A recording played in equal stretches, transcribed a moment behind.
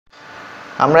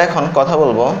আমরা এখন কথা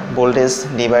বলবো ভোল্টেজ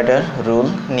ডিভাইডার রুল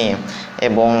নিয়ে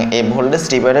এবং এই ভোল্টেজ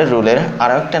ডিভাইডার রুলের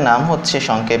আরও একটা নাম হচ্ছে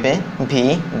সংক্ষেপে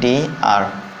ভিডিআর।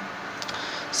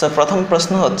 সো প্রথম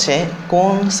প্রশ্ন হচ্ছে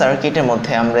কোন সার্কিটের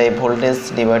মধ্যে আমরা এই ভোল্টেজ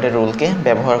ডিভাইডার রুলকে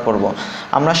ব্যবহার করব।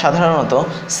 আমরা সাধারণত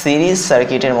সিরিজ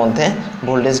সার্কিটের মধ্যে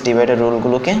ভোল্টেজ ডিভাইডার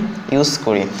রুলগুলোকে ইউজ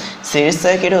করি। সিরিজ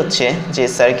সার্কিট হচ্ছে যে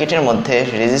সার্কিটের মধ্যে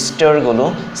রেজিস্টরগুলো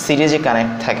সিরিজে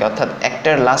কানেক্ট থাকে, অর্থাৎ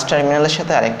একটার লাস্ট টার্মিনালের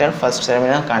সাথে আরেকটার ফার্স্ট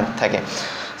টার্মিনাল কানেক্ট থাকে।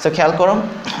 সো খেয়াল করো,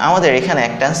 আমাদের এখানে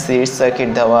একটা সিরিজ সার্কিট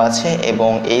দেওয়া আছে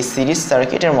এবং এই সিরিজ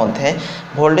সার্কিটের মধ্যে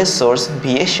ভোল্টেজ সোর্স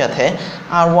ভি এর সাথে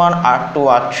R1, R2,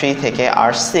 R3 থেকে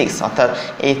R6 অর্থাৎ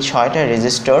এই 6টা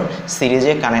রেজিস্টর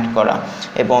সিরিজে কানেক্ট করা।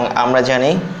 এবং আমরা জানি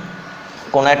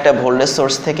কোনো একটা ভোল্টেজ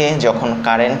সোর্স থেকে যখন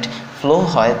কারেন্ট ফ্লো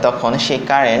হয় তখন সেই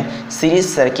কারেন্ট সিরিজ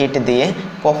সার্কিট দিয়ে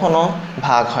কখনো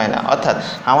ভাগ হয় না, অর্থাৎ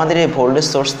আমাদের এই ভোল্টেজ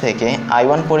সোর্স থেকে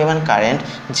I1 পরিমাণ কারেন্ট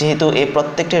যেহেতু এই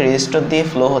প্রত্যেকটা রেজিস্টর দিয়ে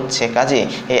ফ্লো হচ্ছে, কাজে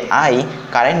এই I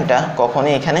কারেন্টটা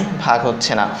কখনোই এখানে ভাগ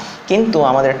হচ্ছে না। কিন্তু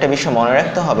আমাদের একটা বিষয় মনে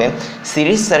রাখতে হবে,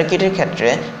 সিরিজ সার্কিটের ক্ষেত্রে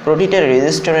প্রতিটা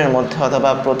রেজিস্টরের মধ্যে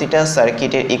অথবা প্রতিটা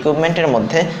সার্কিটের ইকুইপমেন্টের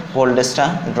মধ্যে ভোল্টেজটা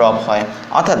ড্রপ হয়,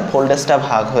 অর্থাৎ ভোল্টেজটা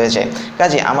ভাগ হয়ে যায়।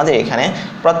 কাজে আমাদের এখানে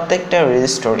প্রত্যেকটা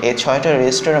রেজিস্টর, এই 6টা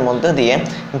রেজিস্টরের মধ্যে দিয়ে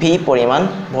ভি পরিমাণ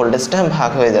ভোল্টেজটা ভাগ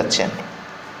হয়ে যাচ্ছে।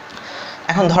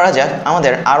 এখন ধরা যাক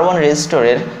আমাদের R1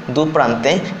 রেজিস্টরের দু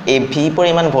প্রান্তে এই ভি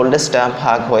পরিমাণ ভোল্টেজটা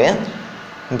ভাগ হয়ে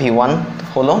V1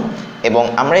 হলো এবং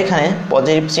আমরা এখানে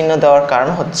পজিটিভ চিহ্ন দেওয়ার কারণ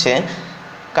হচ্ছে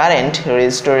কারেন্ট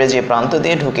রেজিস্টরে যে প্রান্ত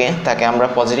দিয়ে ঢুকে তাকে আমরা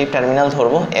পজিটিভ টার্মিনাল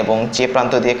ধরবো এবং যে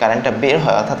প্রান্ত দিয়ে কারেন্টটা বের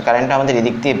হয় অর্থাৎ কারেন্টটা আমাদের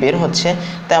এদিক দিয়ে বের হচ্ছে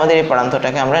তাই আমাদের এই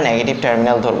প্রান্তটাকে আমরা নেগেটিভ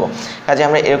টার্মিনাল ধরবো। কাজে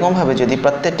আমরা এরকমভাবে যদি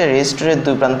প্রত্যেকটা রেজিস্টরের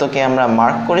দুই প্রান্তকে আমরা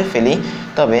মার্ক করে ফেলি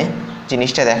তবে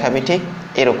জিনিসটা দেখাবে ঠিক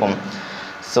এরকম।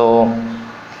 সো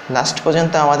লাস্ট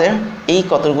পর্যন্ত আমাদের এই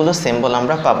কতগুলো সিম্বল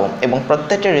আমরা পাবো এবং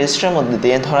প্রত্যেকটা রেজিস্টরের মধ্যে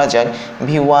দিয়ে ধরা যাক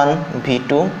V1,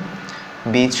 V2,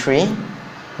 V3,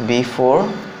 V4,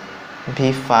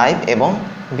 V5 এবং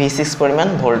V6 পরিমাণ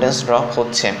ভোল্টেজ ড্রপ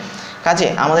হচ্ছে। কাজে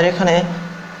আমাদের এখানে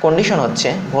কন্ডিশন হচ্ছে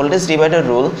ভোল্টেজ ডিভাইডার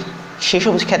রুল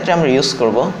সেসব ক্ষেত্রে আমরা ইউজ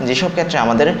করব যেসব ক্ষেত্রে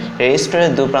আমাদের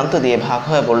রেজিস্টরের দু প্রান্ত দিয়ে ভাগ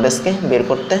হয়ে ভোল্টেজকে বের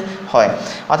করতে হয়।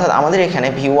 অর্থাৎ আমাদের এখানে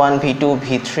V1, V2,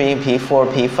 V3, V4,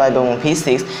 V5 এবং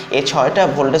V6 এই 6টা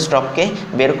ভোল্টেজ ড্রপকে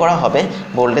বের করা হবে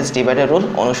ভোল্টেজ ডিভাইডার রুল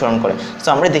অনুসরণ করে। সো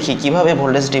আমরা দেখি কিভাবে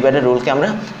ভোল্টেজ ডিভাইডার রুলকে আমরা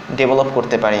ডেভেলপ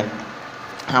করতে পারি।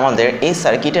 আমাদের এই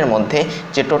সার্কিটের মধ্যে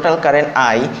যে টোটাল কারেন্ট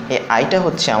I, এই আইটা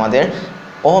হচ্ছে আমাদের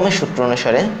ওহমের সূত্র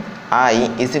অনুসারে I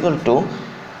is equal to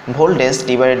voltage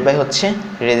divided by হচ্ছে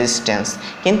রেজিস্ট্যান্স।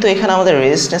 কিন্তু এখানে আমাদের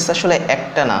রেজিস্ট্যান্স আসলে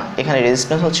একটা না, এখানে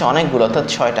রেজিস্ট্যান্স হচ্ছে অনেকগুলো অর্থাৎ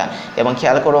 6টা। এবং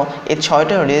খেয়াল করো এই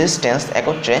 6টা রেজিস্ট্যান্স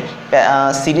একত্রে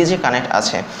সিরিজে কানেক্ট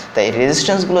আছে, তাই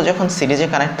রেজিস্ট্যান্সগুলো যখন সিরিজে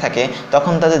কানেক্ট থাকে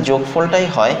তখন তাদের যোগফলটাই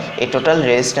হয় এই টোটাল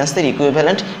রেজিস্ট্যান্সের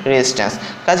ইকুইভ্যালেন্ট রেজিস্ট্যান্স।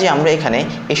 কাজে আমরা এখানে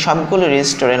এই সবগুলো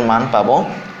রেজিস্টরের মান পাবো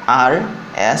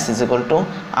RS is equal to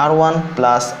R1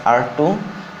 plus R2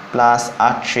 plus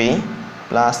R3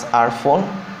 plus R4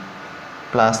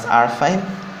 plus R5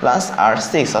 plus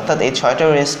R6 অর্থাৎ এই 6টা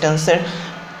রেজিস্ট্যান্সের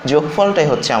যোগফলটাই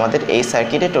হচ্ছে আমাদের এই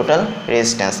সার্কিটের টোটাল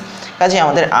রেজিস্ট্যান্স। কাজে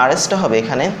আমাদের RSটা হবে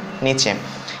এখানে নিচে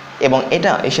এবং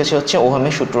এটা এসেছে হচ্ছে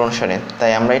ওহমের সূত্র অনুসারে,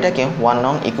 তাই আমরা এটাকে 1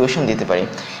 নং ইকুয়েশন দিতে পারি।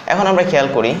 এখন আমরা খেয়াল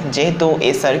করি যেহেতু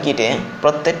এই সার্কিটে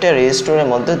প্রত্যেকটা রেজিস্টরের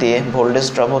মধ্য দিয়ে ভোল্টেজ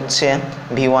ড্রপ হচ্ছে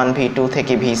V1, V2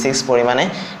 থেকে V6 পরিমাণে,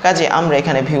 কাজে আমরা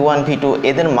এখানে V1, V2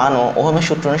 এদের মানও ওহমের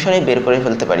সূত্র অনুসারে বের করে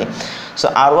ফেলতে পারি। সো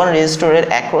R1 রেজিস্টরের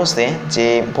অ্যাক্রসে যে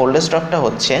ভোল্টেজ ড্রপটা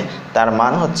হচ্ছে তার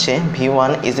মান হচ্ছে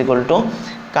V1 is equal to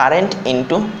current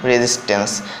into resistance.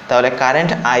 তাহলে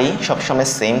কারেন্ট I সবসময়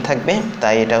সেম থাকবে,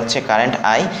 তাই এটা হচ্ছে কারেন্ট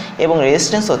I এবং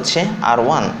রেজিস্ট্যান্স হচ্ছে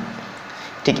R1।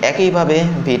 ঠিক একইভাবে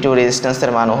V2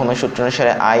 রেজিস্ট্যান্সের মান ওহমের সূত্র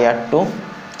অনুসারে IR2,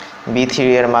 V3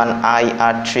 এর মান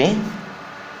IR3,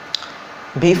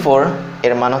 V4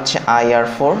 এর মান হচ্ছে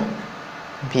IR4,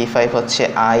 V5 হচ্ছে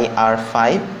IR5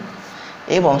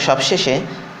 এবং সবশেষে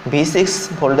V6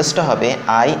 ভোল্টেজটা হবে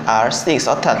IR6।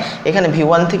 অর্থাৎ এখানে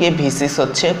V1 থেকে V6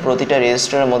 হচ্ছে প্রতিটা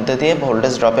রেজিস্টরের মধ্যে দিয়ে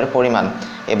ভোল্টেজ ড্রপের পরিমাণ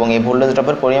এবং এই ভোল্টেজ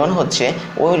ড্রপের পরিমাণ হচ্ছে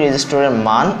ওই রেজিস্টরের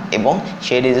মান এবং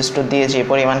সেই রেজিস্টর দিয়ে যে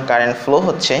পরিমাণ কারেন্ট ফ্লো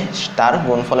হচ্ছে তার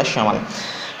গুণফলের সমান।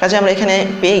 কাজে আমরা এখানে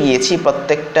পেয়ে গিয়েছি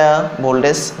প্রত্যেকটা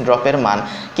ভোল্টেজ ড্রপের মান,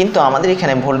 কিন্তু আমাদের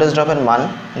এখানে ভোল্টেজ ড্রপের মান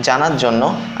জানার জন্য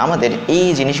আমাদের এই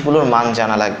জিনিসগুলোর মান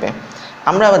জানা লাগবে।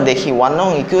 আমরা আবার দেখি 1 নং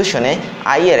ইকুয়েশনে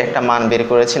I এর একটা মান বের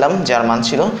করেছিলাম যার মান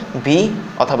ছিল V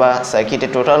অথবা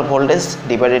সার্কিটের টোটাল ভোল্টেজ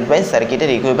ডিভাইডেড বাই সার্কিটের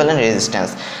ইকুইভ্যালেন্ট রেজিস্ট্যান্স।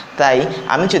 তাই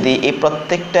আমি যদি এই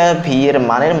প্রত্যেকটা V এর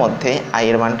মানের মধ্যে I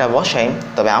এর মানটা বসাই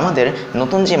তবে আমাদের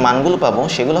নতুন যে মানগুলো পাবো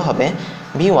সেগুলো হবে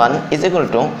V1 is equal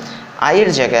to I এর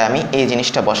জায়গায় আমি এই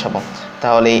জিনিসটা বসাবো,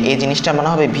 তাহলে এই জিনিসটা মানে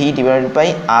হবে V divided by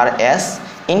RS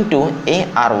into A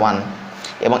R1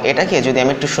 এবং এটাকে যদি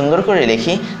আমি একটু সুন্দর করে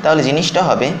লিখি তাহলে জিনিসটা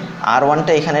হবে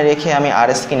R1টা এখানে রেখে আমি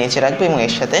RSকে নিচে রাখবো এবং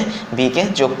এর সাথে Vকে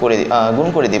গুণ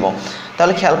করে দিব।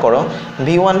 তাহলে খেয়াল করো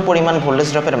V1 পরিমাণ ভোল্টেজ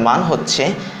ড্রপের মান হচ্ছে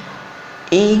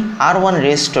এই R1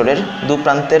 রেজিস্টরের দু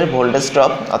প্রান্তের ভোল্টেজ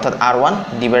ড্রপ অর্থাৎ R1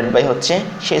 ডিভাইড বাই হচ্ছে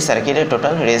সেই সার্কিটের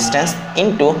total resistance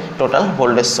into total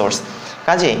voltage source.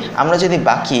 কাজে আমরা যদি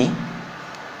বাকি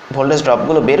ভোল্টেজ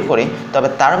ড্রপগুলো বের করি তবে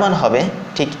তার মান হবে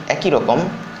ঠিক একই রকম,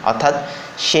 অর্থাৎ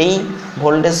সেই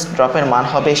ভোল্টেজ ড্রপের মান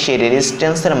হবে সেই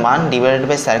রেজিস্ট্যান্সের মান ডিভাইডেড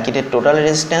বাই সার্কিটের টোটাল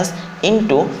রেজিস্ট্যান্স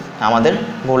ইনটু আমাদের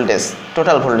ভোল্টেজ,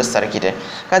 টোটাল ভোল্টেজ সার্কিটে।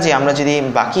 কাজে আমরা যদি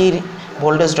বাকি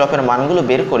ভোল্টেজ ড্রপের মানগুলো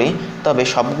বের করি তবে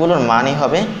সবগুলোর মানই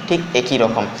হবে ঠিক একই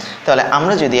রকম। তাহলে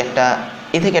আমরা যদি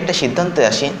এ থেকে একটা সিদ্ধান্তে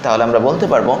আসি তাহলে আমরা বলতে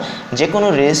পারবো যে কোনো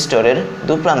রেজিস্টরের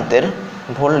দু প্রান্তের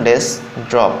ভোল্টেজ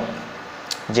ড্রপ,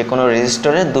 যে কোনো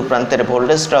রেজিস্টরের দু প্রান্তের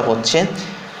ভোল্টেজ ড্রপ হচ্ছে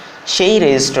সেই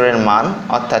রেজিস্টরের মান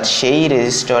অর্থাৎ সেই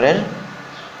রেজিস্টরের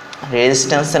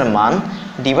রেজিস্ট্যান্সের মান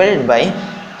ডিভাইডেড বাই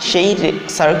সেই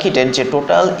সার্কিটের যে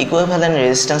টোটাল ইকুইভ্যালেন্ট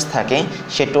রেজিস্ট্যান্স থাকে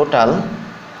সে টোটাল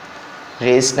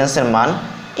রেজিস্ট্যান্সের মান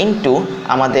ইনটু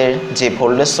আমাদের যে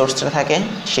ভোল্টেজ সোর্সটা থাকে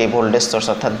সেই ভোল্টেজ সোর্স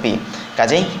অর্থাৎ বি।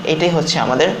 কাজেই এটাই হচ্ছে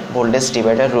আমাদের ভোল্টেজ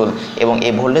ডিভাইডার রুল, এবং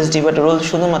এই ভোল্টেজ ডিভাইডার রুল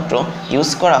শুধুমাত্র ইউজ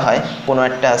করা হয় কোনো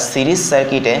একটা সিরিজ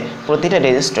সার্কিটে প্রতিটা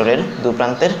রেজিস্টরের দু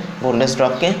প্রান্তের ভোল্টেজ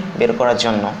ড্রপকে বের করার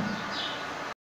জন্য।